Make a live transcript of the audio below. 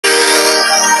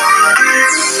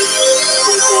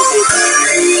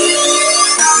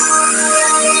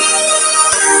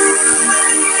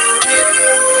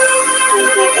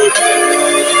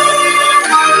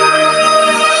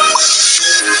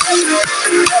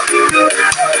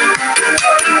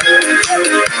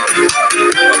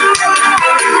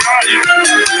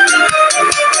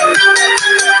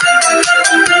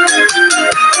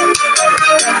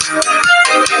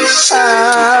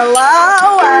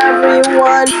Hello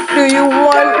everyone, do you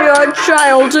want your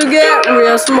child to get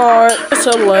real smart? Just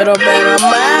a little bit of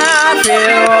math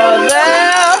here or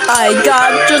there. I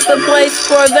got just a place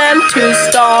for them to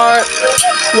start.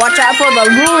 Watch out for the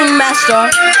ruling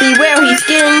master, beware he's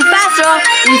getting faster.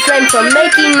 Refrain from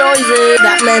making noises,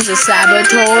 that man's a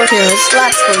saboteur. Hear his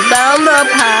slaps from down the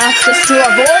path, just to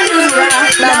avoid his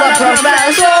wrath. Now the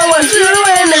professor was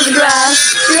doing his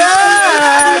grass.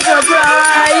 Yeah,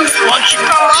 surprise! What you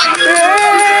got?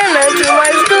 Into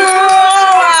my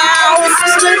schoolhouse.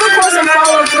 Stay the course and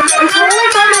follow through. I'm slowly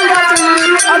coming back to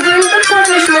you. I'll bring the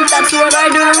punishment, that's what I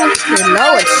do. You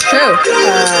know it's true.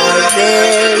 I've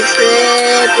been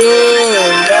tripping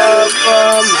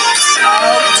over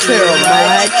myself too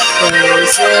much.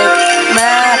 Basic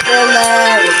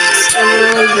mathematics,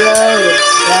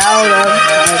 out of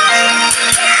touch.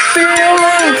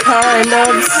 Feeling kind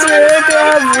of sick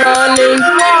of running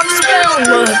blocks,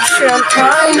 I'm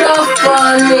kind of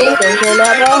funny. Thinking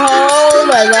of a hole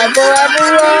as I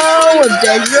forever roll, with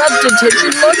danger of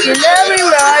detention looking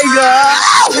everywhere I go.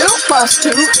 You must to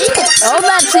eat. Oh,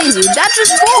 that's easy. That's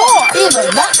just 4.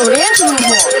 Even that would answer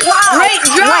before. Wow. Great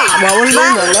job. What was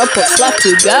that? What's left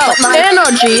to go? My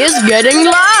energy is getting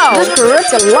low. This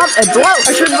curriculum, it blows.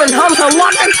 I should have been home to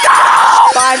watch it go.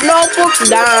 5 notebooks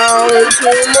down,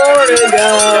 2 more to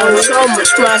go. So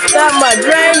much math that my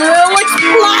brain will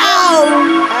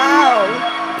explode. Ow.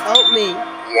 Help me.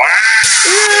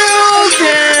 You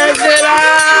can't get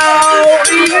out,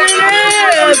 even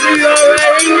if you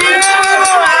already knew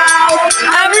how.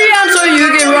 Every answer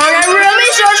you get wrong, I'm really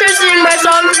sure you're singing my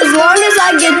song. As long as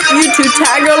I get you to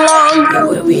tag along, it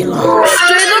will be long.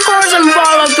 Stay the course and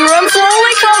follow through. I'm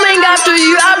slowly coming after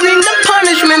you. I bring the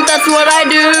punishment, that's what I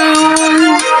do.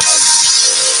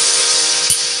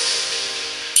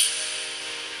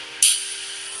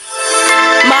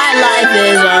 My life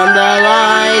is on the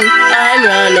line, I'm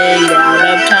running out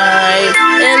of time.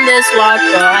 In this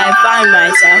locker I find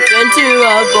myself into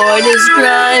avoidance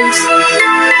crimes.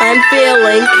 I'm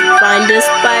feeling fine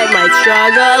despite my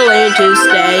struggling to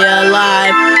stay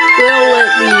alive. Will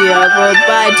it be over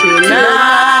by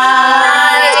tonight?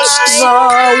 The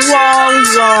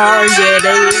walls are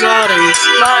getting bloody,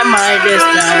 my mind is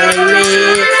telling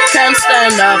me can't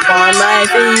stand up on my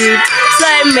feet.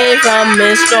 Save me from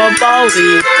Mr.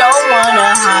 Baldi. Don't wanna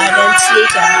hide and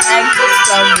seek an exit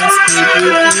from this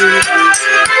creepy view.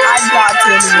 I've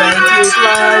gotten way too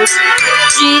close.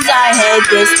 Jeez, I hate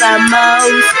this the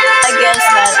most. I guess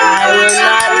that I will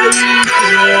not leave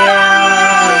here.